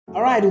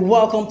All right,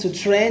 welcome to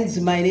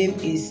Trends. My name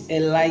is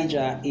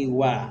Elijah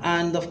Iwa,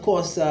 and of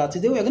course,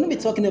 today we're going to be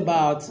talking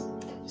about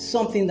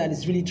something that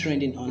is really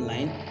trending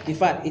online. In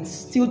fact, it's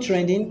still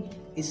trending.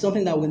 It's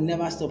something that will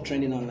never stop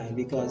trending online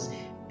because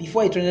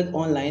before it trended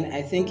online,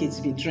 I think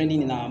it's been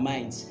trending in our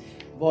minds.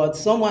 But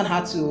someone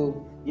had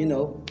to,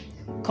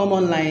 come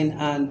online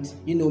and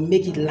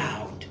make it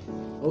loud.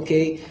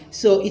 Okay,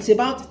 so it's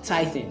about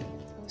tithing.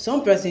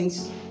 Some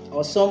persons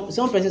or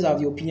some persons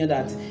have the opinion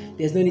that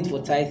there's no need for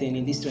tithing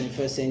in this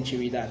 21st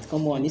century. That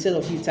come on, instead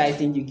of you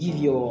tithing, you give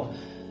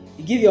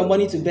your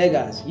money to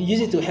beggars. You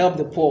use it to help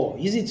the poor.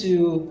 Use it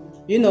to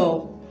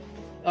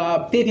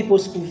pay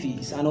people's school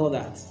fees and all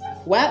that.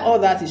 While all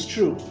that is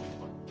true,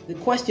 the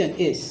question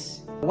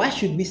is, why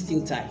should we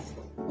still tithe?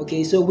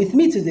 Okay, so with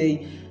me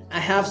today, I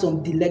have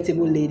some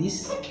delectable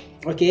ladies.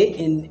 Okay,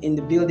 in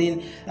the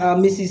building,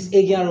 Mrs.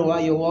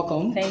 Egianroa, you're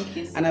welcome. Thank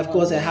you. And of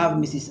course, I have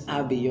Mrs.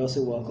 Abe, you're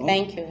also welcome.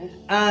 Thank you.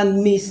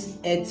 And Miss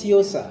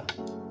Etiosa.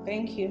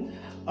 Thank you.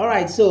 All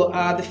right, so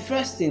the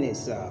first thing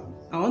is, I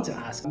want to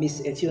ask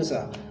Miss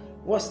Etiosa,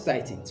 what's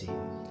tithing to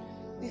you?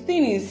 The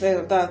thing is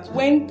that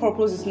when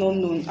purpose is not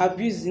known,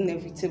 abuse is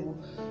inevitable.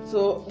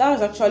 So that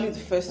was actually the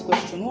first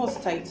question. What's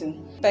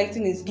tithing?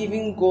 Tithing is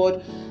giving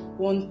God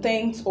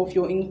 1/10 of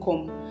your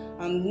income,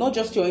 and not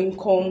just your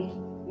income.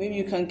 Maybe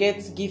you can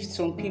get gifts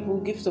from people,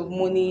 gifts of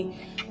money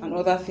and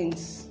other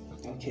things.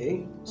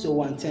 Okay, so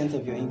 1/10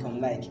 of your income.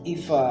 Like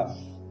if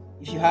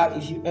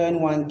you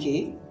earn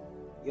 1K,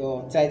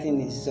 your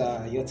tithing is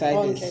your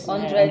tithe is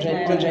 100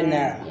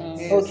 naira.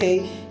 Yes.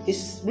 Okay,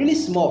 it's really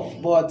small,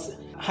 but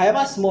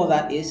however small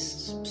that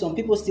is, some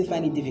people still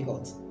find it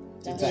difficult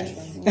to tithe.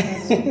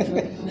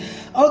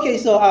 Okay,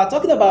 so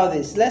talking about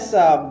this, let's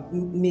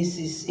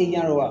Mrs.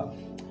 Egianroa,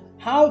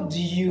 how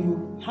do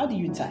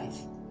you tithe?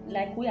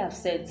 Like we have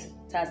said,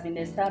 it has been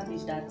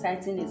established that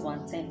tithing is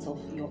 1/10 of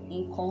your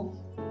income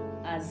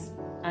as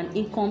an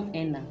income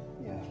earner.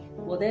 Yeah.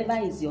 Whatever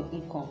is your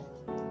income,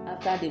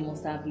 after they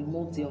must have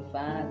removed your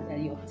VAT,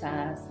 your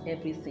tax,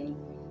 everything,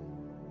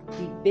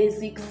 the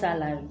basic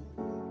salary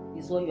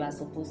is what you are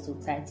supposed to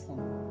tithe on.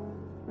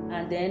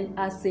 And then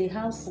as a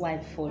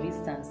housewife, for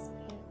instance,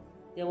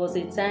 there was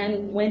a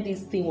time when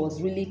this thing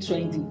was really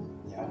trending.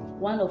 Yeah.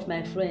 One of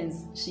my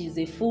friends, she's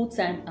a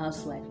full-time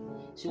housewife.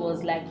 She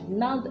was like,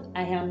 now that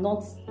I am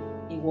not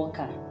a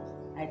worker,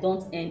 I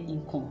don't earn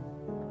income,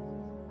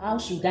 how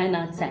should I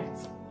not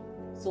tithe?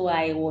 So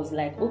I was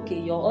like, okay,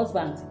 your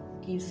husband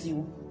gives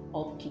you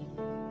upkeep.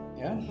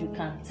 Yeah. You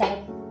can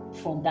tithe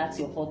from that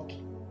your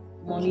upkeep,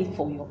 money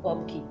for your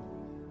upkeep.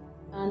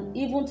 And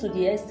even to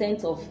the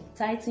extent of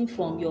tithing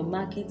from your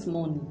market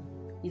money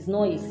is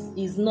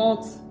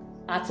not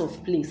out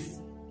of place.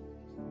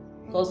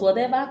 Because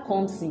whatever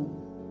comes in,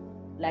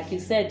 like you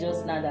said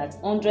just now, that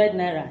 100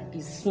 naira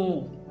is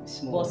small,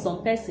 but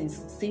some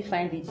persons still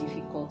find it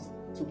difficult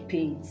to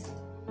pay it.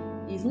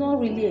 It's not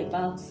really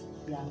about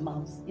the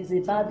amount, it's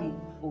about the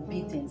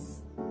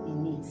obedience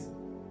in it.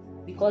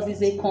 Because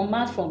it's a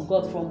command from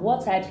God. From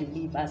what I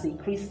believe as a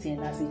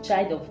Christian, as a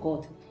child of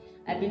God,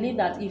 I believe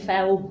that if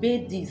I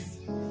obey this,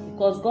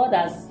 because God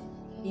has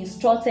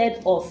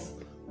instructed us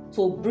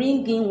to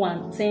bring in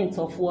 1/10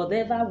 of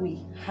whatever we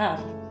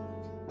have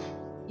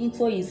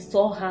into his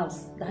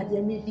storehouse, that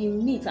there may be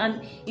meat.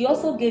 And he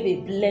also gave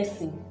a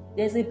blessing.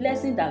 There's a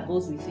blessing that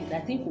goes with it. I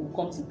think we'll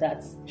come to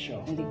that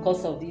in the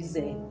course of this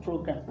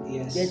program.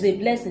 Yes. There's a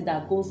blessing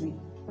that goes with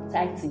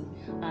tithing,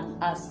 and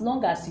as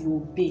long as you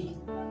obey,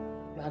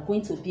 you are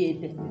going to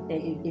be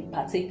a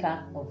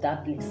partaker of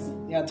that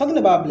blessing. Yeah, talking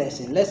about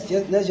blessing, let's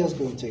just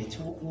go into it.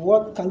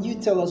 What can you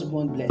tell us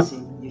one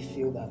blessing you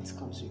feel that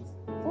comes with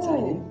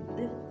tithing?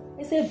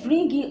 They say,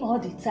 bring in all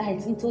the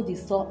tithes into the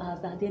storehouse,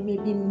 that there may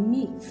be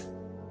meat,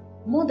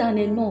 more than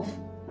enough.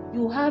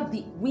 You have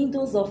the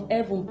windows of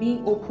heaven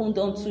being opened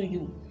unto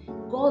you.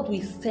 God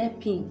will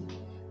step in.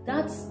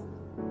 That's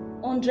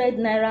 100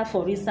 naira,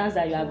 for instance,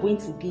 that you are going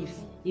to give.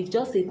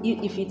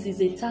 If it is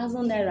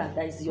 1,000 naira,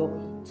 that is your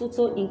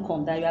total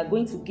income, that you are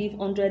going to give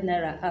 100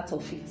 naira out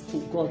of it to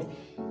God,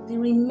 the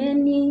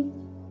remaining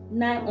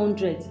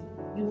 900,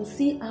 you will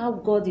see how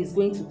God is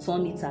going to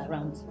turn it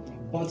around.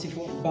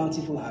 Bountiful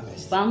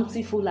harvest.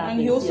 Bountiful harvest.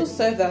 And he also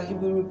said that he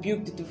will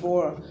rebuke the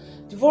devourer.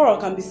 Devourer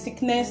can be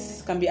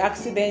sickness, can be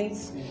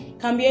accidents,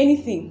 can be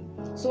anything.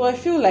 So I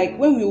feel like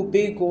when we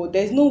obey God,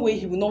 there's no way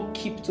he will not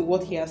keep to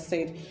what he has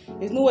said.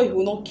 There's no way he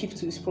will not keep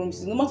to his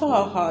promises, no matter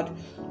how hard,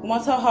 no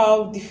matter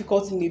how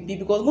difficult it may be.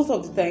 Because most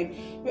of the time,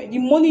 the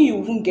money you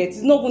even get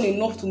is not even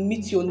enough to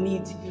meet your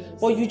need. Yes.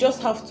 But you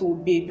just have to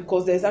obey,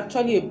 because there's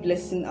actually a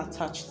blessing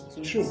attached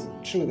to it.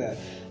 True that.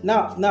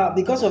 Now,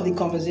 because of the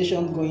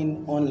conversation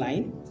going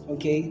online,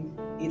 okay,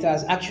 it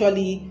has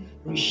actually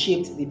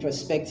reshaped the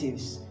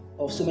perspectives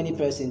of so many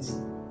persons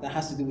that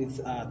has to do with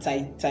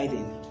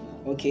tithing.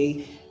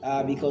 Okay,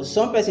 because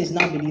some persons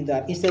now believe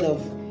that instead of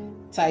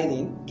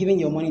tithing, giving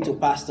your money to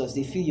pastors,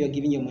 they feel you're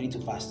giving your money to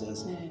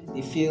pastors.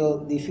 They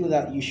feel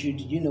that you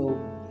should,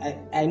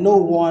 I know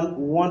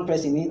one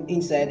person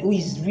inside who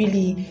is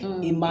really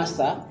a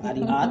master at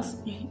the art.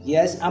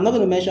 Yes, I'm not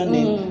going to mention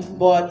name,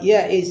 but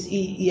yeah,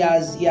 he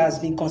has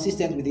been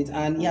consistent with it,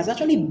 and he has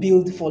actually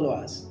built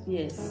followers.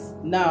 Yes.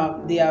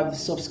 Now they have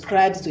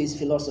subscribed to his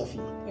philosophy.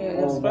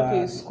 Yes,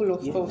 probably school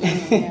of thought.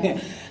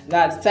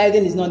 That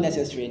tithing is not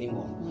necessary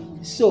anymore.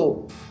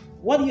 So,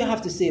 what do you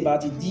have to say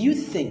about it? Do you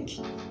think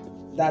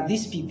that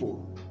these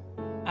people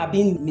are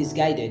being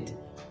misguided,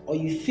 or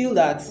you feel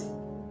that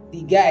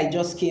the guy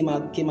just came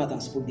out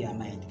and spoke their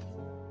mind?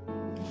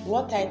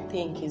 What I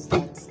think is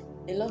that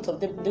a lot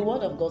of the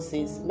word of God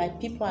says, "My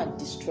people are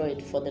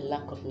destroyed for the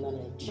lack of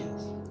knowledge."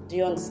 Yes. Do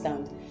you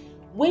understand?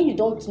 When you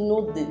don't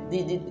know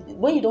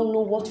when you don't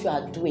know what you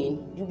are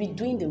doing, you'll be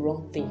doing the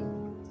wrong thing.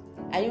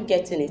 Are you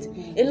getting it?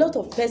 A lot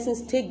of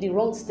persons take the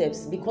wrong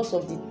steps because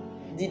of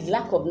the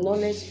lack of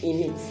knowledge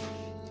in it.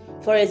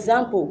 For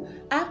example,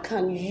 how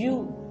can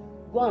you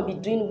go and be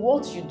doing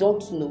what you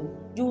don't know?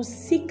 You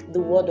seek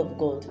the word of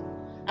God.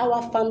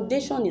 Our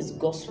foundation is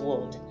God's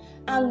word.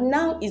 And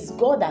now is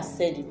God that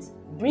said it.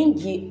 Bring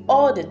ye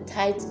all the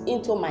tithes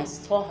into my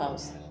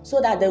storehouse, so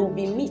that there will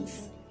be meat.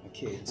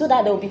 Okay. So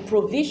that there will be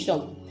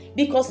provision.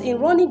 Because in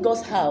running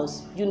God's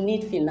house, you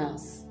need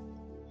finance.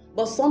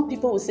 But some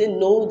people will say,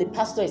 no, the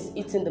pastor is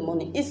eating the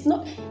money. It's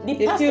not. They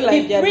feel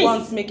like they're the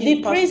ones making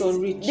the pastor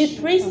rich. The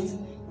priest,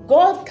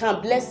 God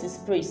can bless his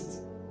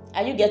priest.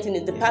 Are you getting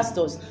it? The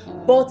pastors.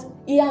 But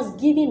he has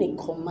given a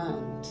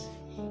command.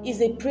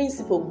 It's a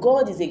principle.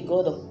 God is a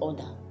God of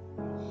order.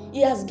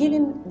 He has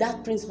given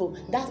that principle,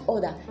 that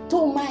order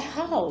to my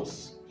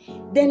house.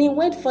 Then he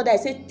went further. He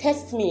said,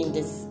 test me in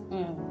this.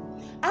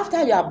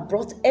 After you have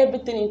brought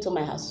everything into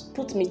my house,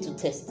 put me to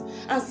test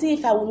and see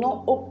if I will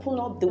not open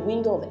up the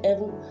window of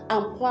heaven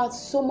and pour out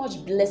so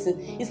much blessing.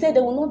 He said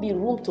there will not be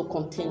room to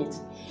contain it.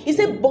 He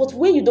said, but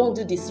when you don't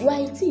do this, you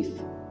are a thief.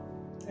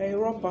 A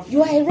robber.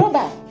 You are a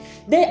robber.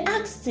 They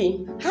asked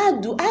him,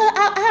 how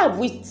have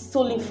we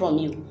stolen from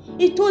you?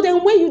 He told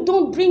them, when you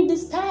don't bring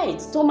this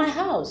tithe to my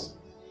house,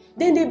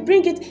 then they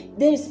bring it.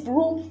 There is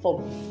room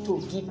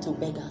to give to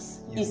beggars.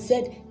 Yes. He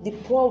said,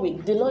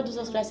 the Lord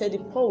Jesus Christ said, the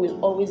poor will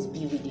always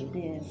be with you.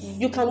 Yes.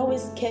 You can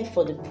always care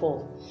for the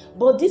poor.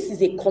 But this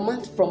is a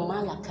command from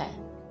Malachi.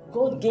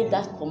 God gave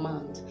that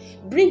command.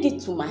 Bring it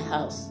to my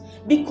house.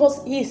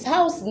 Because his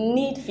house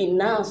needs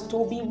finance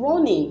to be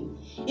running.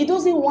 He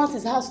doesn't want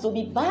his house to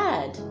be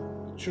bad.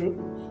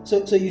 True.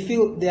 So you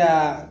feel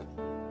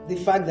the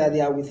fact that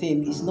they are with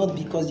him is not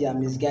because they are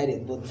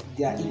misguided, but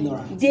they are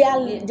ignorant. They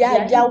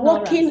are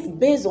working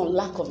based on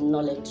lack of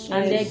knowledge.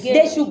 And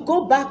they should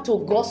go back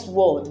to God's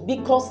word,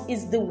 because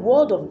it's the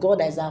word of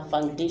God as our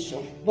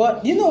foundation.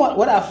 But you know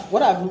what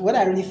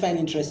I really find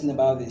interesting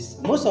about this?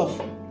 Most of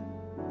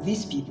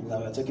these people that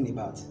we're talking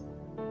about,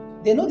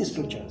 they know the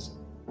scriptures.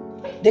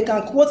 They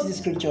can quote the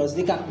scriptures.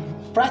 They can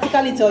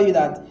practically tell you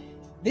that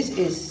this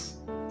is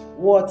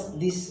what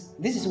this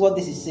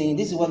is saying.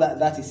 This is what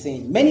that is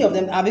saying. Many of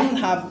them,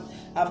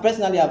 I've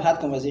personally had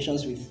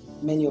conversations with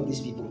many of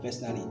these people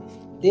personally.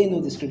 They know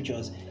the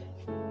scriptures.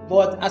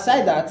 But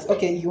aside that,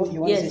 okay, you want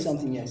to say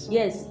something?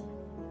 Yes.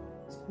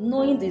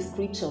 Knowing the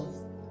scriptures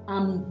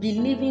and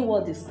believing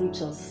what the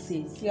scriptures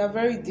says. They are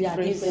very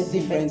different.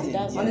 Different.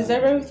 And there's a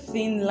very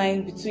thin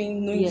line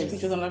between knowing the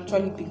scriptures and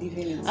actually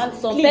believing it. And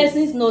some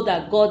persons know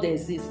that God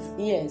exists.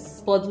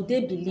 Yes. But do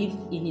they believe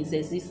in his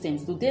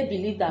existence? Do they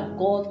believe that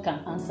God can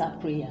answer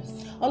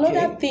prayers?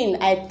 Another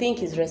thing I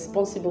think is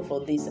responsible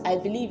for this, I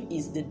believe,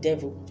 is the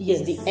devil.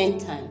 Yes. It's the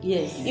end time.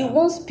 Yes. He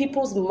wants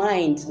people's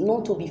mind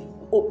not to be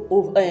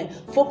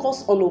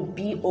focus on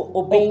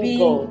obeying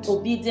God.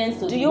 Obedience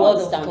to Do the you word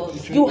understand? of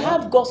God. You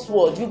have God's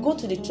word. You go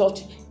to the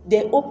church,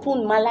 they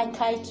open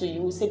Malachi to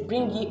you, say,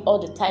 bring ye all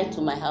the tithe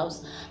to my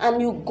house. And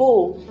you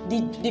go,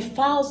 the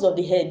fowls of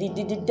the head,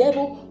 the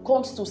devil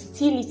comes to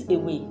steal it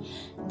away.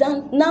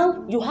 Then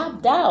now you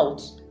have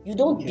doubt. You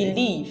don't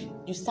believe.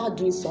 You start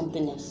doing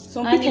something else.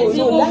 Some people it's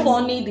even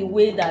funny the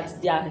way that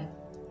they are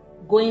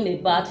going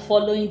about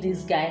following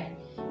this guy.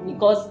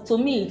 Because to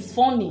me it's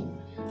funny.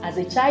 As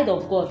a child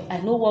of God, I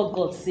know what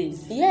God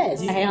says.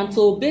 Yes. I am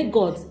to obey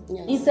God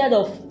instead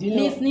of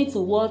listening to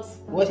what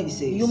he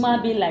says.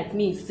 Human being like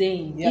me is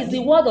saying. Yeah. It's the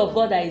word of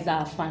God that is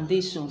our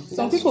foundation.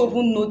 Some people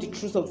even know the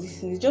truth of these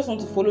things. They just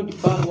want to follow the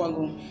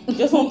bandwagon. They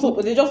just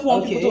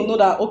want people to know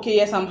that, okay,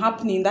 yes, I'm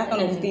happening, that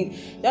kind of thing.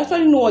 They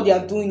actually know what they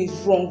are doing is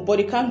wrong, but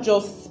they can't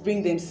just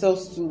bring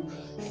themselves to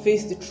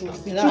face the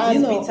truth. The truth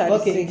is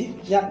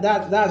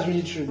bitter. That's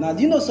really true. Now,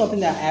 do you know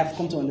something that I have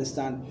come to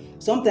understand?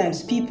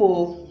 Sometimes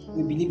people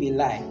will believe a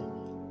lie,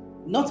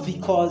 not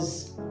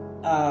because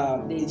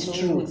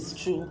it's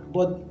true,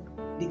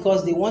 but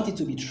because they want it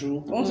to be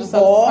true. They want to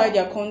satisfy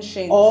their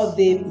conscience, or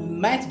they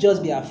might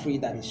just be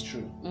afraid that it's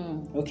true.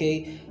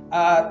 Okay,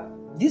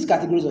 these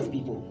categories of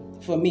people,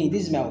 for me,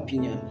 this is my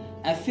opinion.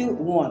 I feel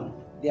one,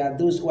 there are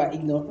those who are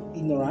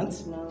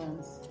ignorant,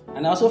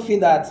 and I also feel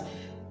that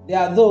there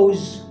are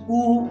those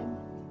who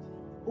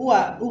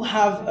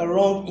have a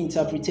wrong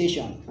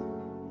interpretation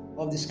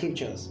of the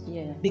scriptures.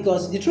 Yeah.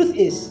 Because the truth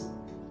is,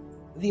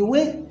 the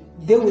way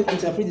they will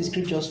interpret the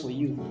scriptures for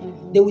you,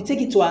 they will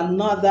take it to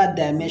another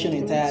dimension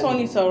entirely. Turn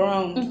it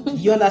around.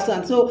 You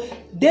understand? So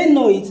they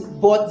know it,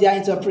 but their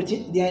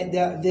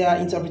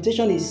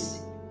interpretation is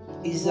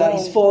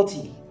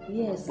faulty.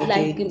 Yes,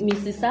 Okay. like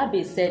Mrs.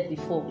 Abe said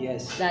before,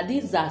 Yes. that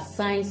these are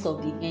signs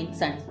of the end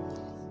time.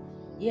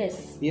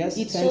 Yes, Yes,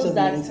 it signs shows of the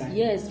that end time.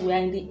 yes, we are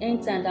in the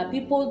end time, that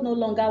people no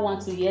longer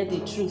want to hear the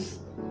truth.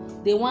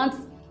 They want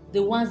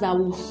the ones that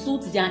will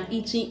suit their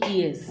itching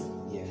ears.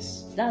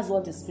 Yes. That's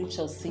what the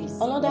scripture says.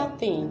 Another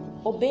thing,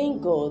 obeying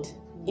God,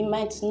 it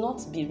might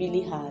not be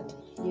really hard,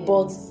 Yes.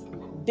 but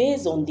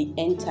based on the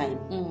end time,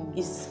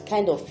 is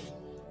kind of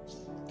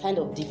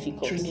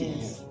difficult. Tricky.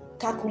 Yes.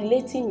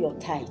 Calculating your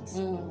tithe,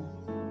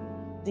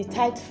 the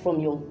tithe from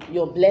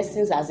your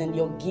blessings, as in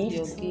your Your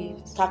gifts,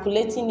 gift.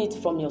 calculating it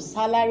from your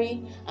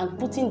salary and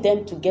putting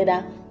them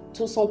together,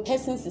 to some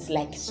persons is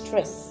like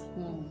stress.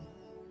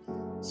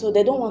 So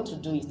they don't want to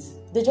do it.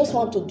 They just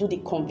want to do the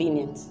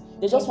convenient.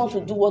 They just want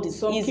to do what is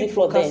Some easy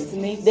people for them.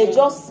 procrastinate. They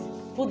just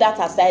put that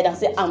aside and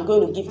say, I'm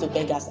going to give to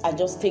beggars. I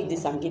just take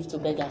this and give to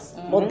beggars.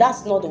 But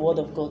that's not the word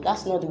of God.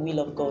 That's not the will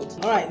of God.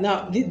 All right.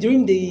 Now,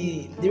 during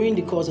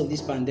the course of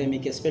this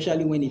pandemic,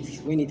 especially when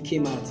it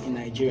came out in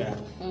Nigeria,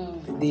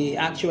 they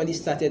actually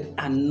started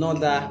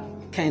another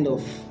kind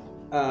of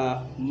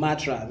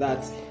mantra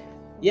that,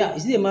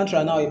 is it a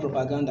mantra now or a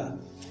propaganda?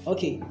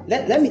 Okay,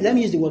 let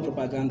me use the word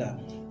propaganda.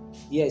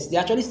 Yes, they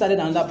actually started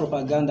another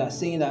propaganda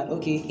saying that,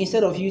 okay,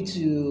 instead of you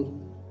to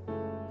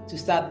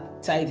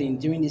start tithing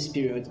during this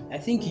period, I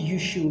think you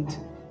should,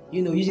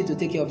 use it to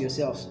take care of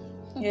yourselves.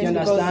 Yes, you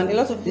understand? because a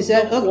lot of they people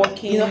said, stop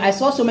working. I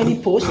saw so many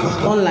posts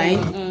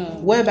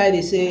online whereby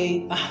they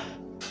say,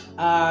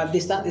 they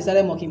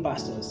started mocking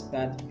pastors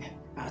that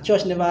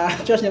church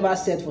never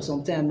said for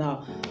some time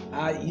now.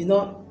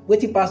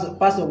 Waiting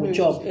pastor will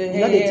chop.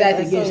 They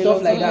tithe again,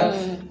 stuff like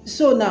that.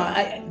 So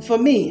now, for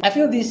me, I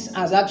feel this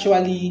has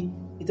actually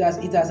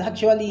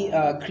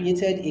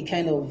created a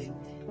kind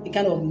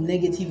of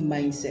negative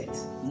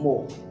mindset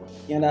more.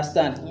 You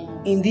understand?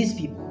 Yeah. In these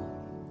people.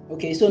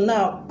 Okay, so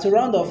now to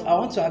round off, I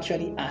want to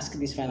actually ask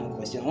this final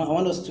question. I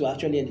want us to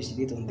actually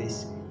elucidate on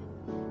this.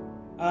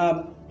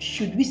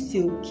 Should we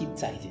still keep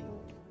tithing?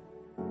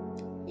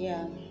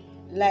 Yeah.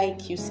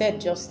 Like you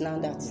said just now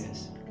that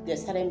Yes. they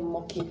started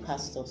mocking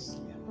pastors.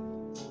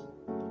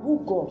 Who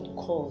God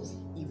calls,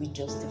 he will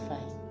justify.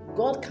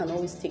 God can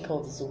always take care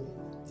of his own.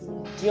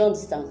 Do you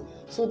understand?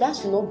 So that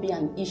should not be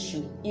an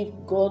issue if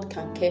God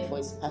can care for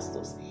his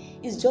pastors.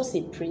 It's just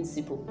a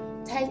principle.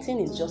 Tithing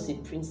is just a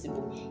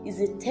principle. It's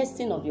a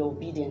testing of your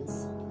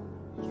obedience.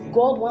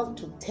 God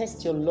wants to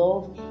test your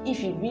love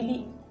if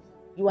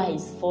you are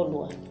his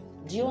follower.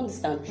 Do you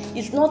understand?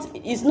 It's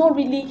not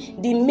really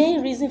the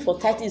main reason for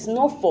tithing. Is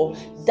not for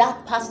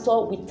that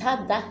pastor.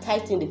 Without that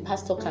tithing, the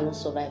pastor cannot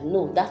survive.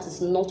 No, that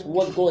is not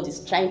what God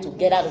is trying to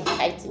get out of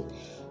tithing.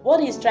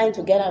 What he's trying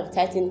to get out of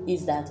tithing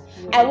is that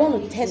I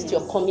want to test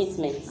your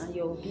commitment. And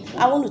your obedience.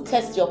 I want to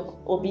test your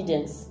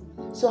obedience.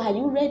 So are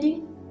you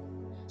ready?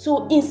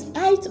 So in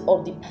spite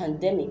of the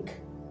pandemic,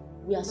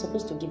 we are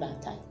supposed to give our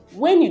tithe.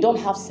 When you don't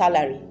have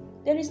salary,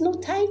 there is no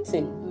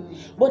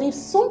tithing. But if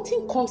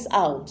something comes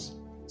out,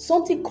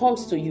 something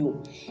comes to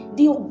you,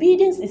 the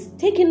obedience is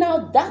taking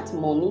out that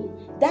money,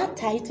 that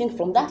tithing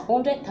from that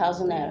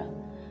 100,000 naira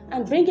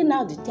and bringing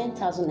out the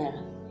 10,000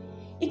 naira.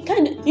 It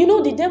kind of,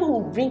 the devil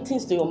will bring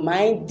things to your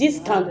mind. This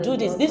can do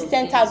this. This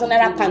 10,000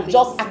 naira can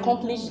just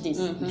accomplish this.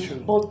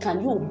 But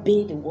can you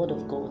obey the word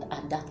of God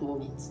at that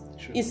moment?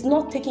 True. It's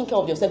not taking care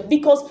of yourself,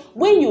 because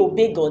when you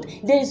obey God,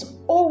 there is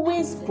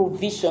always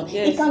provision.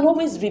 Yes. He can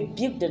always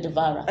rebuke the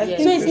devourer. I So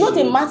think it's we not a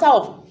should- matter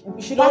of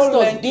we should all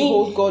learn to being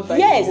hold God by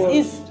yes, his word.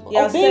 it's He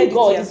has obeying said it,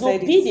 God, he has it's said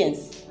it.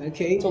 obedience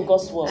Okay. to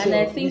God's word. And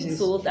I So, think this is-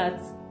 so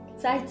that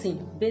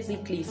tithing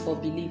basically is for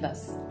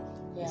believers.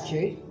 Yeah.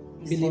 Okay.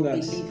 It's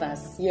Believers. for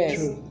believers. Yes.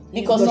 True.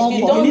 Because It's if not you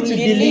for- don't you need to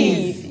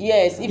believe,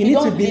 yes, if You you, need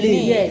to don't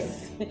believe.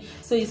 Yes.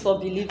 So it's for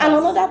believers. And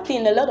another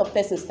thing, a lot of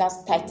persons start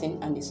tithing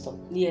and they stop.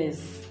 Yes.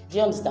 Do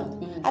you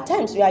understand? At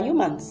times we are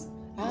humans.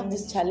 I have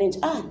this challenge.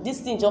 This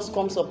thing just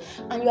comes up,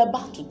 and you're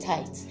about to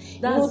tithe.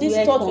 That's this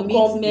where thought will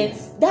come.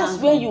 commitment That's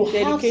and where you have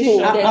dedication.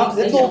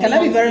 to. Can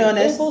I be very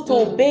honest? Able to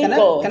obey Can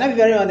God. I be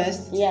very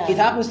honest? Yeah. It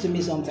happens to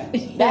me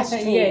sometimes. That's true.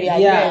 Yes. Yeah, Yeah,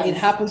 yes. it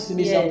happens to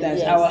me Yes, sometimes.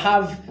 yes. I will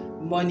have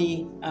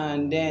money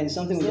and then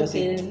something will just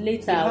Okay, say,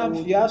 later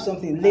you have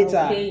something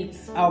later. pay it.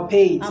 I'll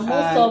pay it. And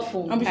most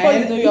often, And before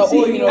you know, you're see,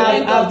 owing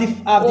already.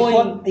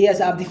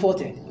 I've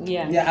defaulted.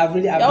 Yeah. I've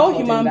They're all defaulted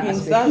in human that beings.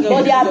 aspect. That's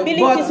But just the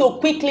ability But- to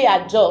quickly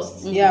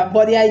adjust Yeah,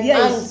 but the idea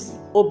and is,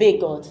 obey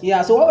God.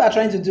 yeah, so what we are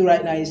trying to do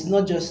right now is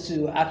not just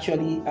to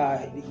actually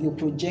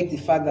project the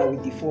fact that we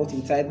default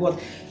in tithe, but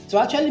to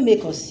actually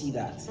make us see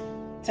that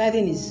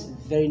tithing is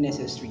very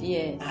necessary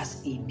Yes.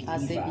 as a believer.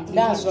 As a believer.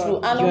 That's true.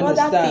 And You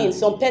another understand? thing,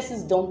 some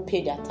persons don't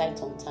pay their tithe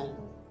on time.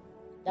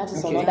 That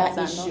is Okay. another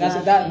That's issue.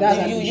 another That's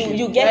an you, issue.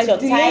 you get Like your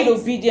delayed tithe.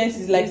 obedience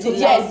is like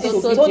Yes, it's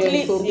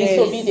disobedience. totally Yes.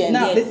 disobedience.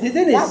 Now, the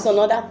thing is, That's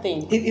another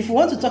thing. if we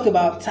want to talk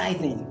about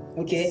tithing,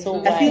 okay,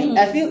 So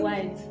I feel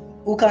Right.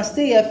 we can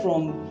stay here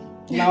from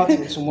now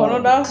till tomorrow.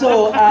 Another-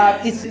 So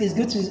it's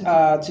good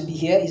to be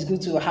here. It's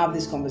good to have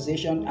this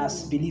conversation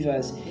as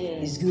believers.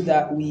 Yes. It's good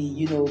that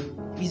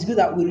it's good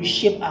that we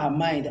reshape our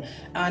mind.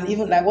 And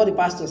even like what the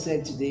pastor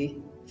said today,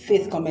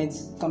 faith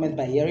comments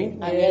by hearing.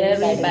 And Hearing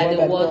hearing by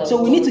the word.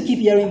 So we need to keep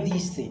hearing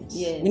these things.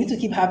 Yes. We need to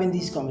keep having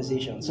these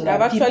conversations. So I've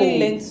that actually people,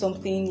 learned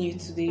something new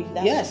today.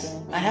 yes,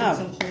 I have.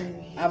 Something new.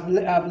 I've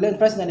learned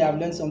personally. I've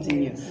learned something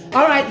new.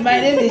 All right, my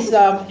name is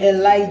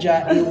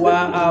Elijah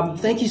Iwa.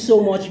 Thank you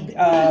so much,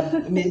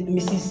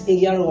 Mrs.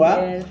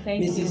 Egaroa, Yes,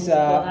 thank you Mrs.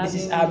 for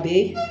Mrs. having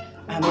Abe,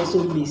 and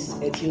also Miss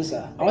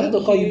Etiosa. I wanted to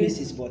Thank call you you.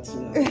 Mrs. but it's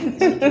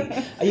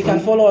okay. You can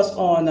follow us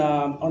on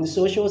the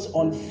socials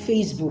on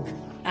Facebook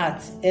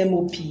at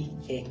MOP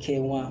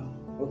Ekewa.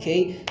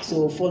 Okay,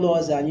 so follow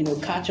us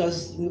and catch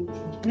us.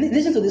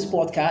 Listen to this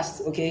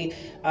podcast. Okay,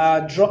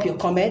 drop your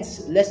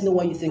comments. Let's know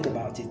what you think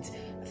about it.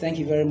 Thank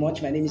you very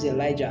much. My name is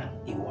Elijah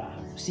Iwa.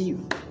 See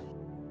you.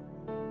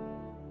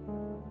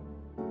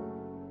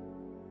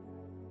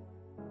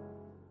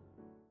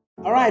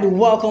 All right,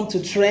 welcome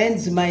to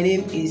Trends. My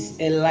name is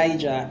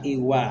Elijah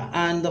Iwa,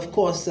 and of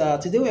course,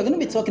 today we're going to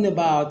be talking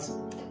about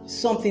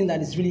something that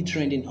is really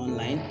trending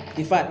online.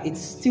 In fact, it's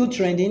still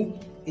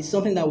trending. It's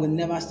something that will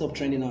never stop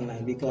trending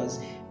online, because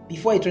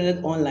before it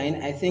trended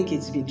online, I think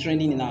it's been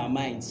trending in our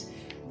minds.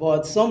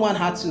 But someone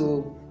had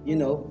to,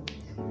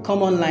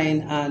 come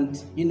online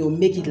and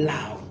make it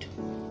loud.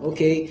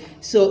 Okay,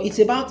 so it's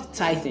about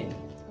tithing.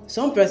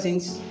 Some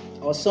persons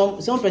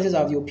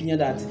have the opinion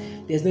that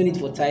there's no need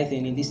for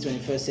tithing in this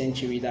 21st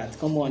century. That,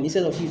 come on,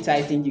 instead of you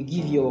tithing, you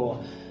give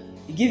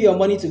your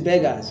money to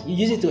beggars. You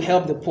use it to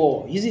help the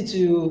poor. Use it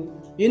to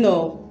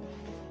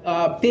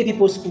pay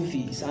people's school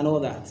fees and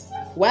all that.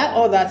 While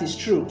all that is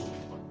true,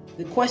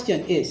 the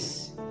question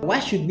is, why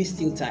should we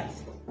still tithe?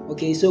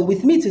 Okay, so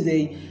with me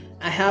today,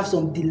 I have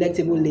some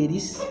delectable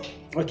ladies,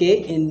 okay,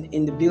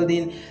 in the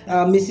building.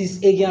 Mrs.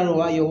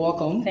 Egiaroa, you're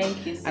welcome.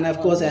 Thank you so And of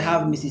course, I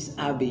have Mrs.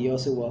 Abe, you're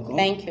also welcome.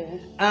 Thank you.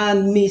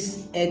 And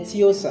Miss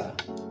Etiosa.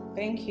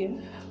 Thank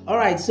you. All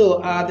right, so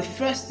the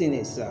first thing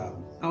is, I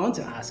want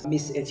to ask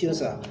Miss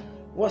Etiosa,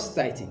 what's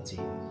tithing to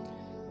you?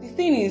 The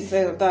thing is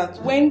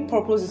that when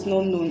purpose is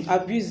not known,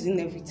 abuse is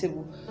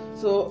inevitable.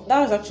 So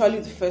that was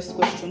actually the first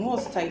question.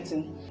 What's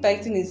tithing?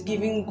 Tithing is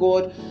giving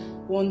God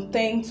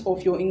 1/10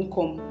 of your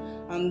income,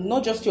 and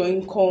not just your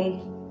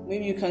income.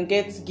 Maybe you can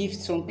get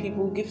gifts from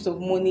people, gifts of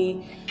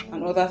money,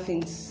 and other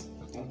things.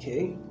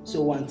 Okay,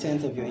 so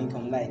 1/10 of your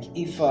income. Like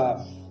if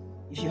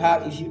you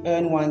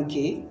earn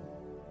 1K,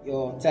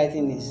 your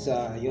tithing is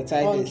your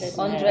tithe is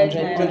 100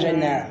 100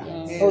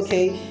 naira. Yes.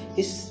 Okay,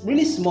 it's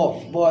really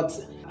small, but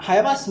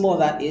however small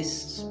that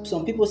is,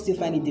 some people still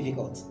find it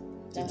difficult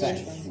to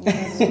tithe.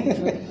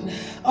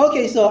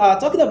 Okay, so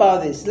talking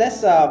about this,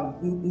 let's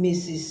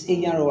Mrs.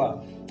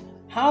 Egiaroa,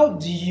 how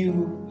do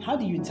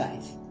you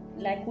tithe?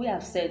 Like we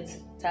have said,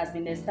 it has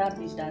been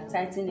established that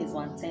tithing is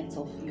 1/10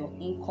 of your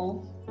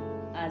income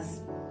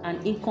as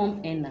an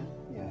income earner.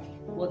 Yeah.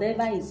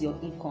 Whatever is your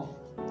income,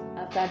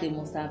 after they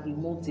must have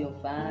removed your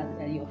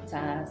VAT, your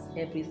tax,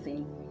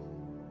 everything,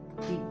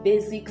 the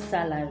basic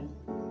salary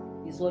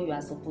is what you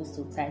are supposed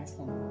to tithe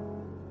on.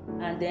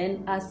 And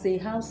then as a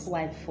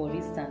housewife, for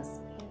instance,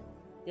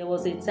 there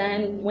was a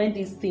time when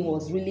this thing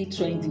was really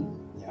trending.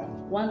 Yeah.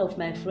 One of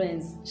my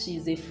friends,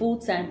 she's a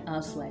full-time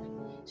housewife.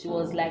 She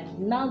was like,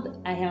 now that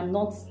I am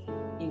not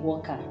a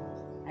worker,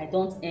 I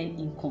don't earn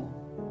income,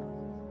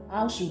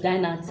 how should I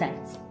not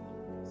tithe?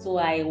 So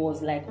I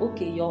was like,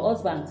 okay, your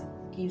husband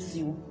gives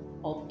you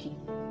upkeep.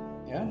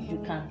 Yeah. You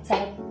can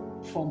tithe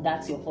from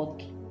that your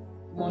upkeep,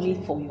 money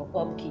for your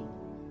upkeep.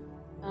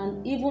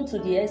 And even to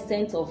the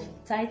extent of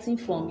tithing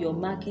from your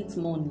market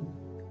money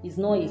is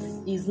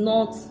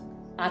not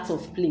out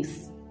of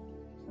place.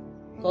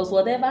 Because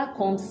whatever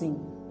comes in,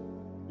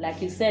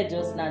 like you said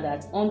just now,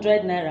 that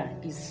 100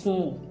 naira is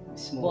small,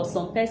 but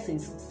some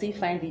persons still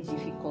find it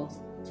difficult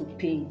to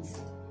pay it.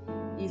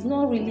 It's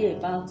not really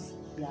about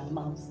the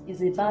amount,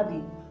 it's about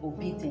the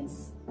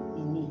obedience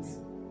in it.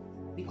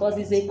 Because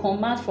it's a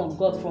command from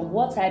God. From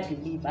what I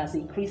believe as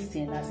a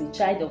Christian, as a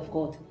child of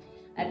God,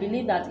 I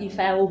believe that if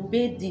I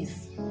obey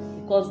this,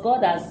 because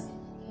God has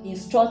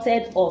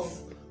instructed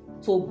us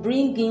to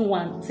bring in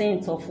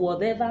 1/10 of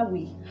whatever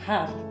we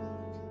have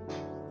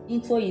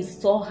into his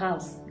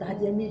storehouse, that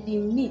there may be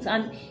meat.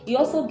 And he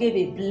also gave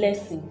a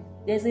blessing.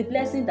 There's a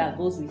blessing that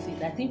goes with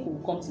it. I think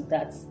we'll come to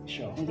that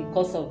Sure. in the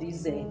course of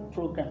this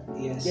program.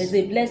 Yes. There's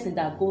a blessing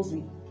that goes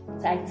with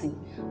tithing.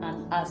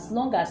 And as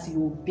long as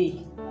you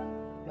obey,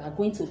 you are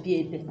going to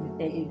be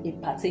a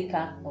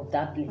partaker of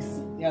that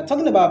blessing. Yeah,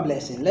 talking about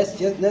blessing, let's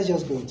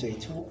just go into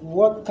it.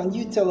 What can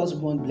you tell us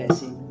one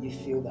blessing you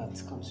feel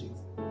that comes with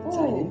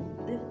tithing?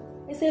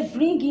 They say,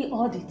 bring in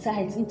all the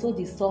tithes into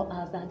the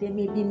storehouse, that there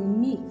may be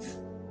meat,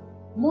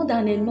 more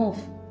than enough.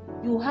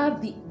 You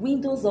have the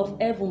windows of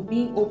heaven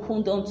being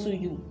opened unto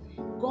you.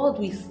 God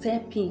will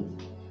step in.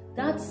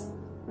 That's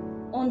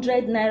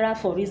 100 naira,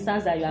 for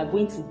instance, that you are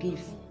going to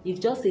give.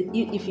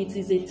 If it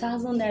is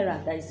 1,000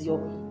 naira, that is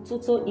your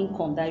total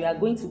income, that you are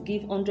going to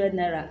give 100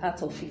 naira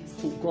out of it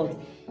to God,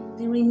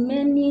 the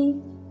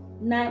remaining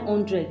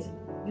 900,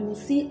 you will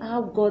see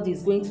how God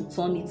is going to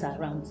turn it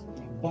around.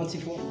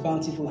 Bountiful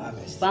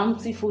harvest.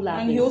 Bountiful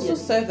harvest. And he also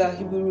said that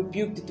he will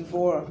rebuke the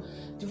devourer.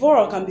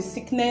 Devourer can be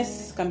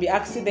sickness, can be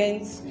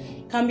accidents,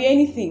 can be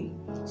anything.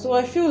 So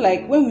I feel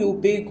like when we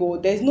obey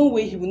God, there's no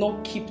way he will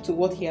not keep to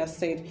what he has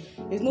said.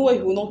 There's no way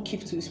he will not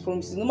keep to his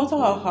promises, no matter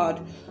how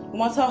hard, no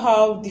matter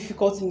how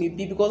difficult it may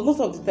be. Because most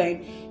of the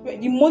time,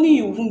 the money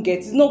you even get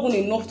is not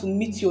even enough to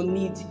meet your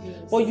need. Yes.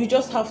 But you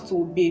just have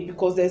to obey,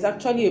 because there's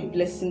actually a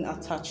blessing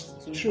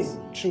attached to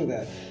it. True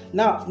that.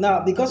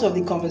 Now, because of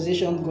the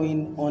conversation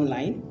going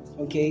online,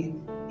 okay,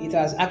 it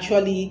has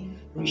actually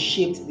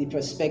reshaped the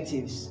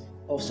perspectives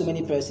of so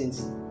many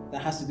persons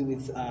that has to do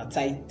with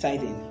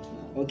tithing.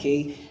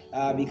 Okay,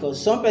 because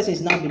some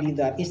persons now believe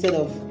that instead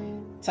of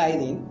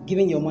tithing,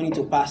 giving your money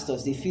to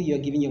pastors, they feel you're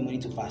giving your money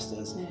to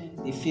pastors.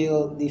 They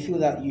feel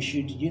that you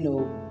should,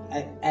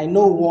 I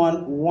know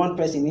one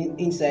person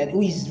inside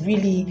who is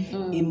really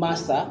a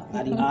master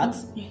at the art.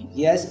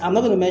 Yes, I'm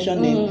not going to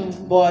mention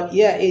name, but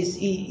yeah,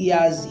 he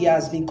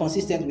has been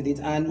consistent with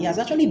it, and he has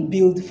actually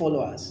built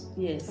followers.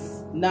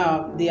 Yes.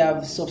 Now they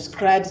have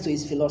subscribed to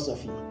his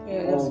philosophy.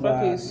 Yeah, that's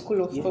probably a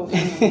school of thought.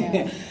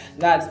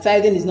 That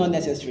tithing is not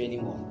necessary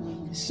anymore.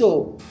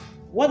 So,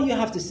 what do you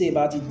have to say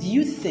about it? Do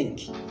you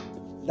think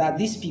that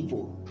these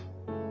people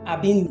are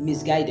being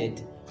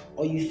misguided,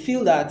 or you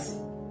feel that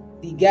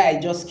the guy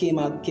just came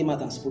out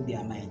and spoke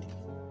their mind?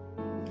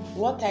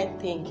 What I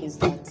think is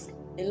that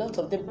a lot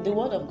of the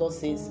word of God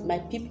says, "My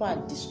people are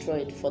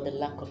destroyed for the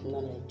lack of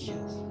knowledge."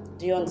 Yes.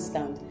 Do you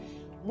understand?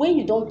 When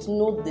you don't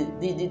know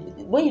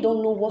when you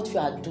don't know what you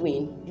are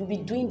doing, you'll be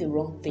doing the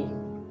wrong thing.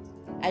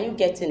 Are you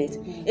getting it?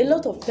 A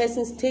lot of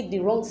persons take the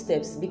wrong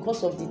steps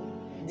because of the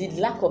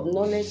lack of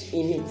knowledge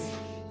in it.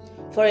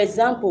 For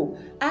example,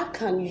 how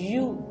can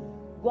you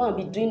go and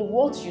be doing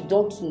what you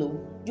don't know?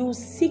 You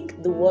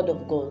seek the word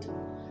of God.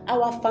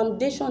 Our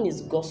foundation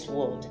is God's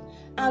word,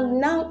 and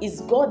now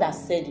is God that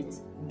said it.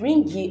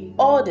 Bring ye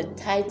all the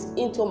tithes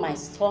into my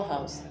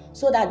storehouse,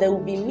 so that there will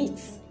be meat,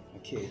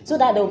 so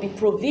that there will be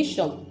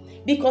provision.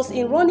 Because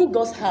in running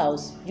God's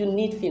house, you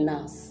need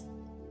finance.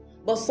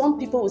 But some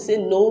people will say,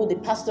 no, the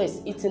pastor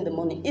is eating the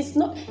money. It's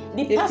not.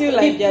 The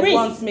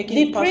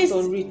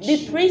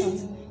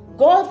priest,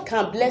 God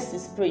can bless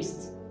his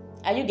priest.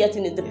 Are you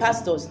getting it? The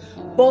pastors.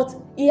 But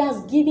he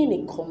has given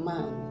a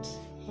command.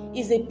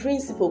 It's a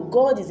principle.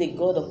 God is a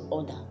God of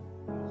order.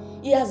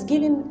 He has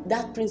given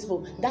that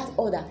principle, that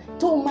order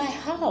to my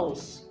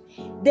house.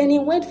 Then he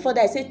went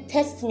further. He said,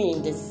 test me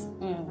in this.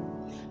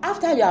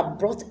 After you have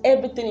brought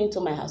everything into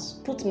my house,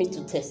 put me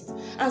to test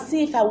and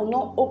see if I will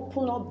not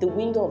open up the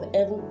window of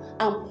heaven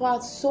and pour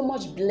out so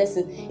much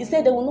blessing. He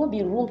said there will not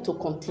be room to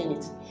contain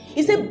it.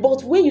 He said,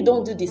 but when you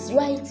don't do this, you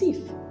are a thief.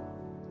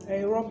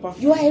 A robber.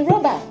 You are a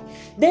robber.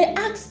 They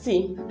asked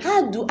him,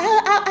 how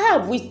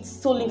have we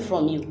stolen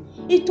from you?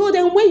 He told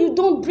them, when you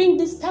don't bring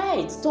this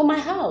tithes to my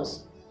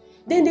house,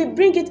 then they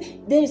bring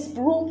it. There is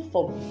room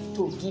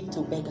to give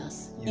to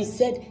beggars. Yes. He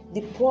said,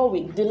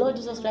 the Lord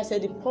Jesus Christ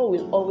said, the poor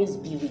will always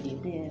be with you.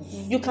 Yes.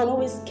 You can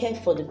always care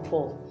for the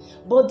poor.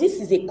 But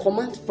this is a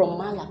command from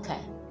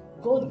Malachi.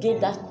 God gave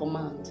that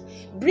command.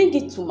 Bring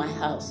it to my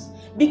house.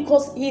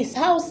 Because his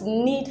house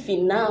needs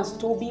finance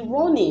to be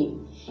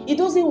running. He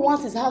doesn't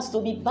want his house to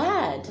be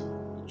bad.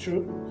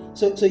 True.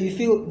 So you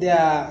feel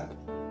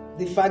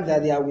the fact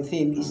that they are with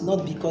him is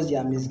not because they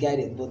are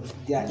misguided, but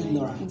they are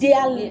ignorant. They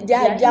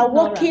are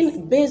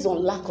working based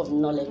on lack of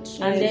knowledge.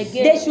 And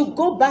they should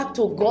go back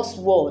to God's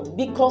word,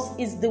 because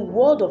it's the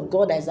word of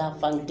God as our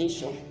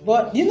foundation.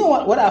 But you know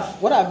what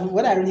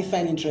I really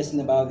find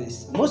interesting about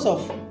this? Most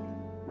of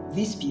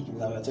these people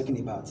that we're talking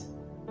about,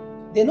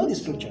 they know the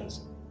scriptures.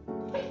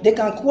 They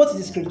can quote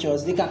the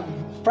scriptures. They can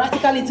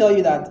practically tell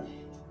you that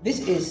this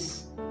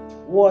is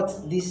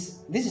what this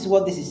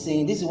is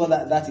saying. This is what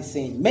that is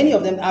saying. Many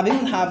of them,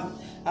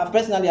 I've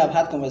personally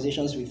had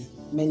conversations with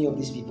many of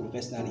these people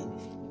personally.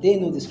 They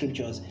know the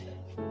scriptures.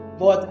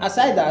 But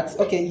aside that,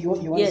 okay, you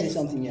want to say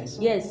something?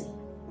 Yes.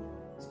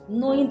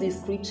 Knowing the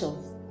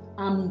scriptures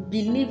and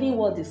believing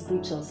what the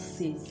scriptures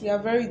says. They are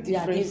very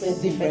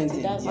different. Different.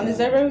 And there's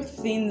a very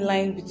thin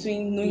line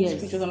between knowing the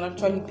scriptures and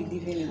actually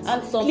believing it.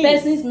 And some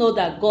persons know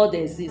that God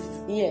exists.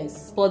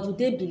 Yes. But do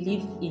they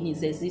believe in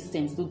his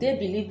existence? Do they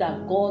believe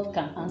that God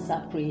can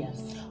answer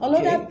prayers?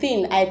 Another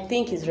thing I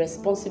think is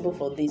responsible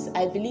for this,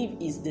 I believe,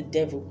 is the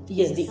devil.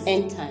 Yes. It's the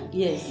end time.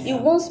 Yes. He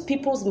wants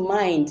people's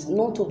mind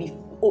not to be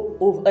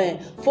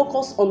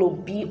focus on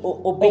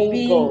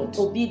obeying God.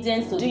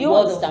 Obedience to Do the you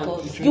word understand?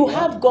 of God. You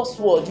have God's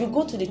word. You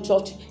go to the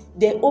church,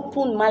 they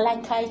open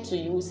Malachi to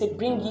you, say,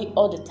 bring ye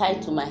all the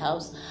tithe to my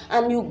house.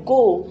 And you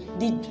go,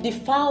 the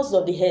fowls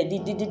of the head,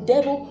 the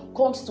devil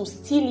comes to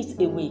steal it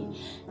away.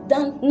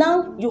 Then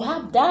now you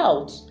have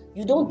doubt.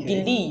 You don't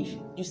believe.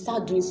 You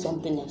start doing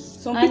something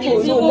else. Some people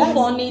it's even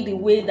funny the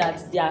way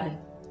that they are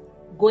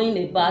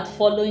going about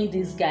following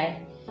this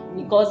guy.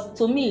 Because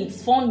to me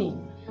it's funny.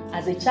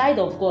 as a child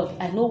of God,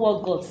 I know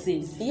what God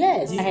says.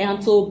 Yes. I am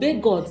to obey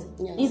God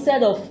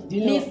instead of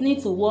you know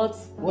listening to what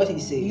he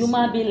says?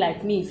 human being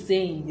like me is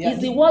saying. Yeah.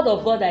 It's the word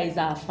of God that is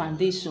our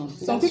foundation.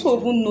 Some people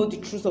even know the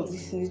truth of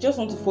this thing. They just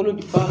want to follow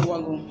the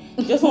bandwagon.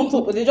 They just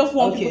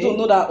want people to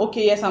know that,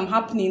 okay, yes, I'm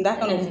happening, that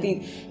kind of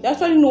thing. They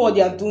actually know what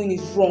they are doing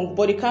is wrong,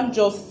 but they can't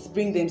just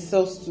bring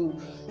themselves to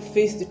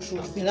face the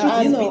truth. The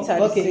truth is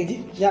bitter.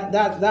 Okay,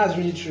 that's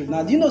really true.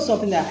 Now, do you know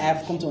something that I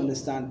have come to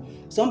understand?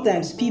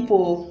 Sometimes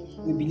people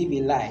will believe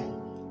a lie,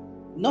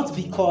 not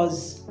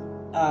because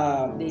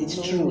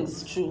it's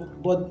true,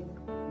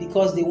 but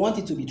because they want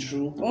it to be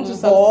true. They want to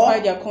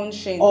satisfy their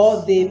conscience.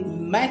 Or they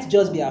might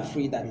just be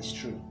afraid that it's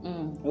true.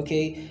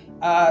 Okay?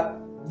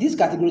 These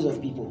categories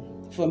of people,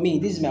 for me,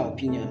 this is my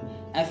opinion.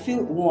 I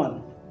feel,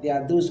 one,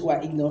 there are those who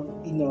are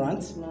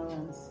ignorant.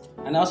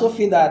 And I also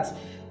feel that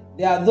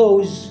there are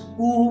those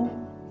who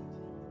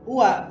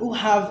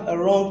have a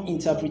wrong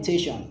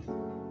interpretation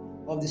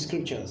of the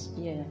scriptures.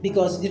 Yeah.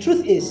 Because the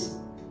truth is,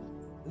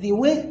 the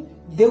way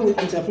they will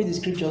interpret the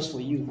scriptures for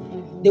you,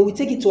 they will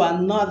take it to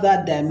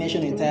another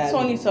dimension entirely.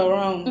 Turn it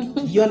around.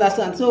 You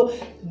understand? So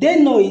they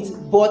know it,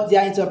 but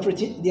their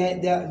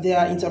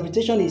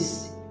interpretation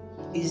is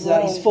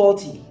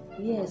faulty.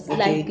 Yes, Okay.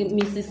 like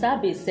Mrs.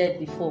 Abe said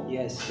before.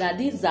 Yes. That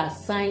these are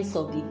signs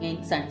of the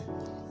end time.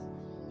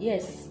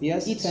 Yes.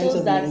 Yes, It signs shows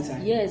of the that end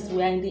time. yes,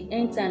 we are in the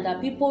end time.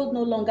 That people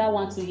no longer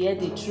want to hear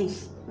the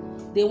truth.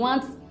 They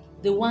want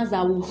the ones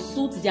that will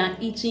suit their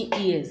itching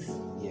ears.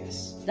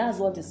 Yes. That's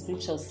what the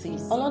scripture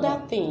says. Another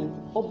thing,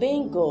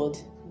 obeying God,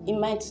 it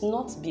might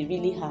not be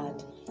really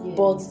hard, Yes.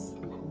 but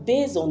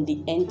based on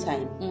the end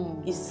time,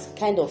 it's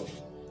kind of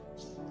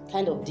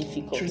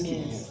difficult.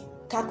 Tricky. Yes.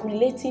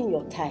 Calculating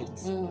your tithe,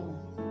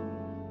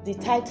 the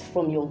tithe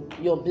from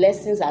your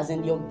blessings, as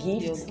in your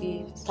gift,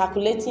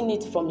 calculating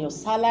it from your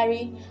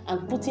salary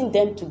and putting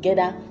them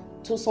together,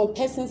 to some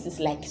persons is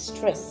like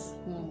stress.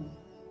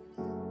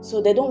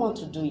 So they don't want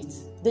to do it.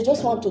 They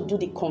just want to do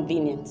the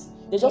convenient.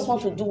 They just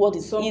want to do what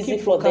is Some easy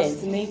people for them.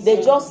 procrastinate.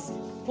 They just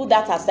put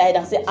that aside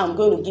and say, I'm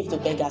going to give to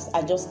beggars.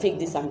 I just take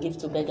this and give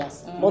to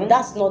beggars. But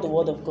that's not the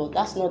word of God.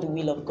 That's not the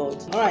will of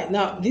God. All right.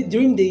 Now,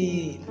 during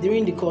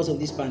the course of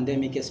this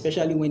pandemic,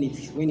 especially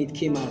when it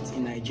came out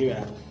in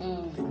Nigeria,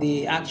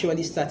 they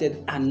actually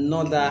started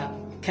another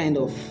kind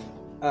of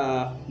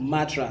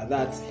mantra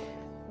that,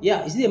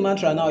 is it a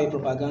mantra now or a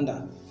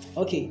propaganda?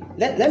 Okay,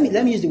 let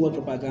me use the word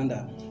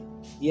propaganda.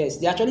 Yes,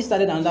 they actually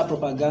started another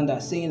propaganda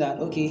saying that,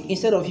 okay,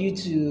 instead of you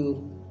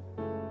to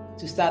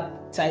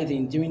start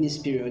tithing during this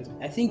period,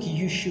 I think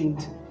you should,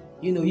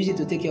 use it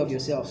to take care of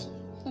yourself.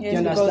 Yes, you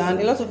understand?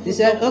 because a lot of they people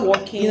said, stop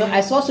working.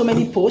 I saw so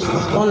many posts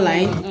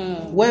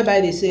online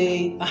whereby they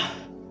say,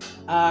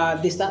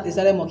 they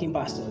started mocking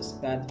pastors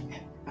that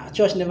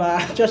church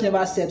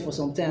never said for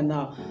some time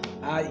now.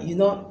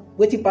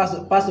 Waiting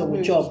pastor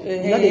will chop.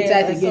 They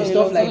tithe again,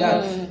 stuff like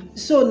that.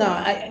 So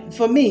now,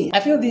 for me,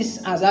 I feel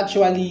this has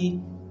actually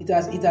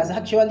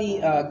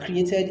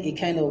created a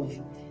kind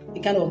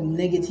of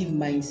negative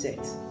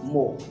mindset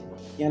more.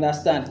 You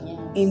understand?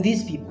 In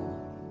these people.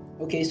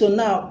 Okay, so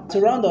now to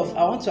round off,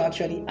 I want to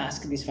actually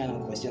ask this final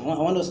question. I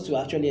want us to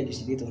actually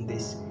elucidate on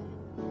this.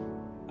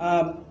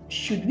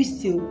 Should we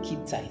still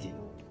keep tithing?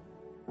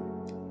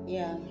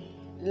 Yeah,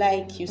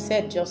 like you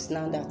said just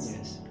now that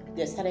Yes.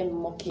 they started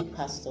mocking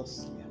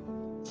pastors.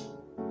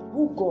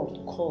 Who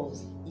God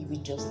calls, He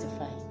will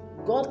justify.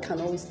 God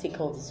can always take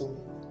care of His own.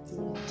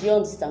 Do you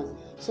understand?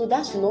 So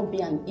that should not be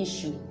an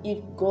issue if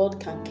God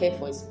can care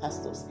for His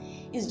pastors.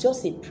 It's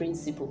just a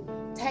principle.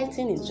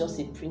 Tithing is just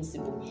a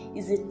principle.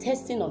 It's a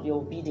testing of your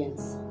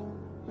obedience.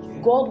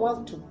 God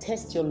wants to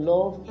test your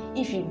love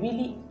if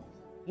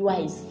you are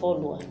His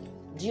follower.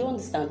 Do you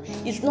understand?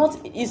 It's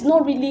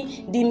not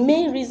really the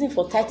main reason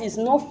for tithing. Is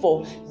not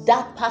for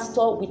that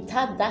pastor.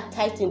 Without that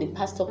tithing, the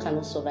pastor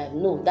cannot survive.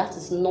 No, that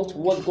is not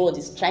what God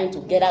is trying to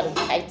get out of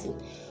tithing.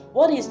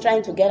 What He's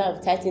trying to get out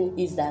of tithing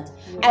is that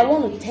I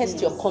want to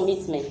test your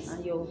commitment.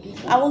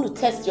 I want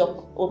to test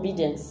your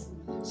obedience.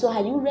 So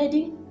are you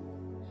ready?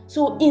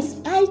 So in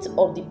spite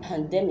of the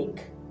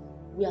pandemic,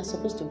 we are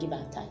supposed to give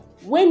our tithe.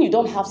 When you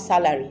don't have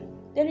salary,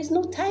 there is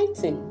no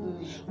tithing.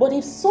 But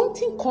if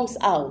something comes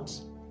out,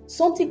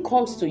 something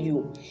comes to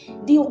you,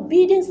 the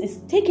obedience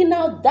is taking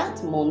out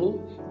that money,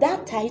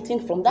 that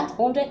tithing from that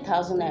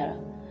 100,000 naira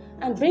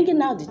and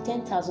bringing out the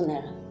 10,000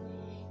 naira.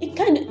 It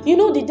kind of,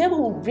 the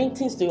devil will bring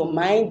things to your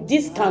mind.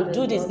 This can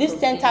do this. This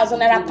 10,000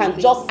 naira can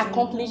just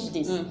accomplish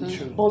this.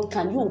 But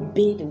can you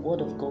obey the word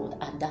of God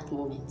at that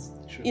moment?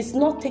 True. It's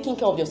not taking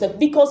care of yourself,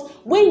 because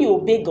when you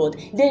obey God,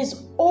 there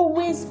is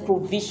always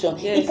provision.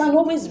 Yes. He can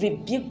always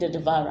rebuke the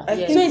devourer. So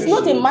it's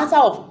not a matter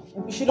of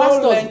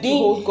pastors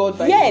being. Hold God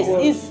by yes,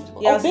 it's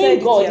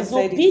obeying God. It's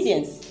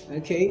obedience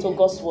to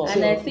God's word.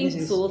 And I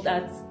think so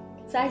that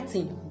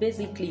tithing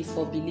basically is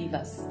for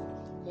believers.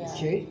 Yeah.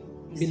 Okay.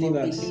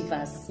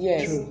 Believers.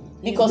 Yes. True.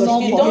 Because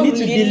if you don't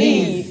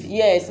believe,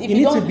 yes, if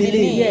you don't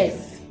believe,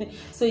 yes.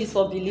 So it's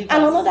for believers.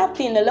 And another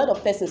thing, a lot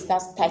of persons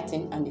start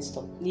tithing and they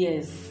stop.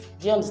 Yes.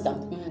 Do you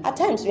understand? At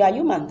times we are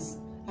humans.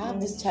 I have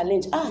this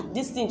challenge.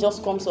 This thing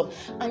just comes up,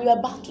 and you're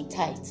about to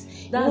tithe.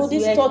 That's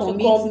this where thought will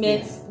come.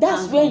 commitment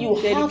That's where you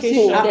have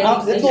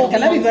to.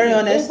 Can I be very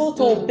honest? Able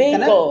to obey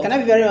God. Can I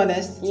be very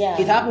honest? Yeah.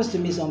 It happens to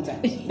me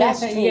sometimes. That's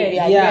true.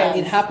 Yes. Yeah,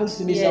 it happens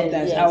to me Yes,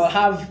 sometimes. yes. I will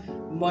have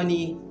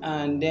money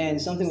and then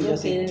something will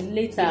just say,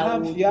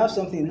 later you have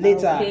something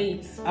later. I'll pay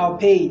it. I'll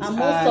pay it. And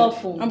most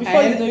often, And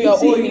before you know,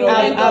 you're owing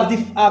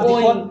already.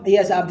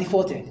 I've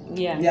defaulted.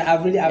 Yeah.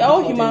 I've They're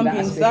all defaulted human in that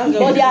beings. aspect. That's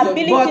but just the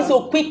ability But-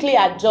 to quickly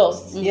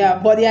adjust Yeah,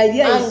 but the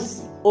idea and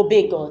is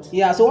obey God.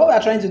 yeah. So what we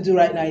are trying to do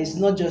right now is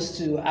not just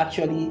to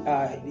actually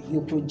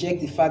you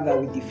project the fact that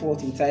we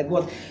default in tithe,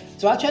 but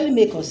to actually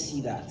make us see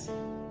that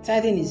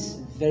tithing is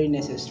very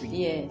necessary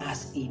Yes.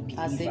 as a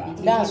believer. As a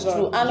believer. That's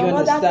true. And You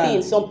another understand?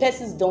 thing, some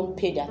persons don't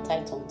pay their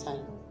tithe on time.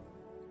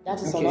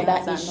 That is Okay.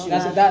 another That's issue.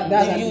 another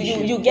That's an you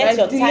issue. you get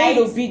your delayed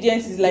tithe.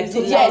 obedience is like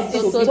Yes,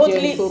 it's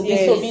totally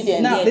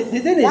disobedience. Now, the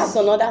thing is, That's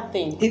another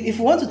thing. if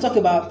we want to talk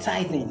about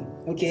tithing,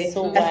 okay,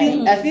 So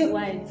I feel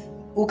Right.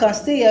 we can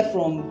stay here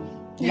from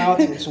now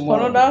till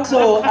tomorrow. Another-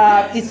 So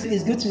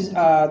it's good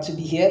to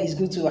be here. It's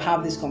good to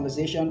have this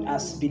conversation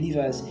as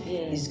believers.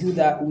 Yes. It's good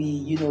that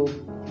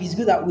it's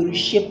good that we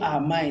reshape our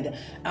mind.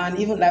 And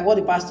even like what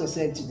the pastor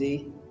said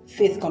today,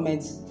 faith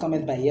comments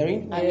by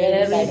hearing. And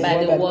Hearing hearing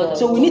by the word.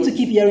 So we need to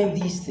keep hearing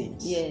these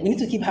things. Yes. We need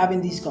to keep having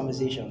these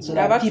conversations. So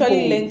I've that actually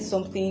people, learned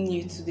something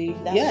new today.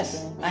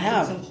 Yes, I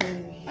have. Something-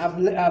 I've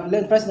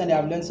learned personally.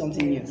 I've learned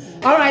something new.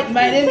 All right,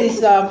 my name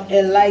is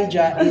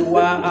Elijah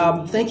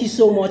Iwa. Thank you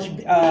so much,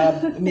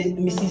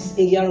 Mrs.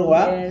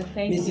 Eyaroa, Yes,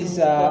 thank you Mrs.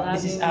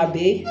 for Mrs.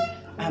 having Abe,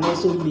 and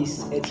also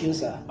Miss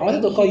Etiosa. I wanted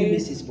to Thank call you you.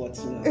 Mrs. but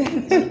it's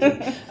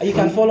okay. You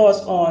can follow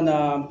us on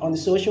the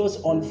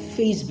socials on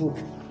Facebook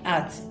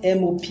at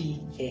MOP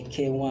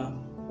Ekewa.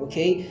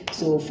 Okay,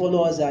 so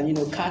follow us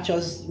and catch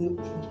us.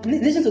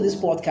 Listen to this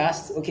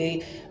podcast.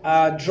 Okay,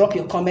 drop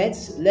your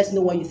comments. Let's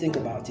know what you think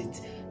about it.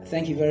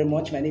 Thank you very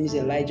much. My name is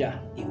Elijah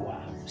Iwa.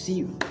 See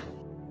you.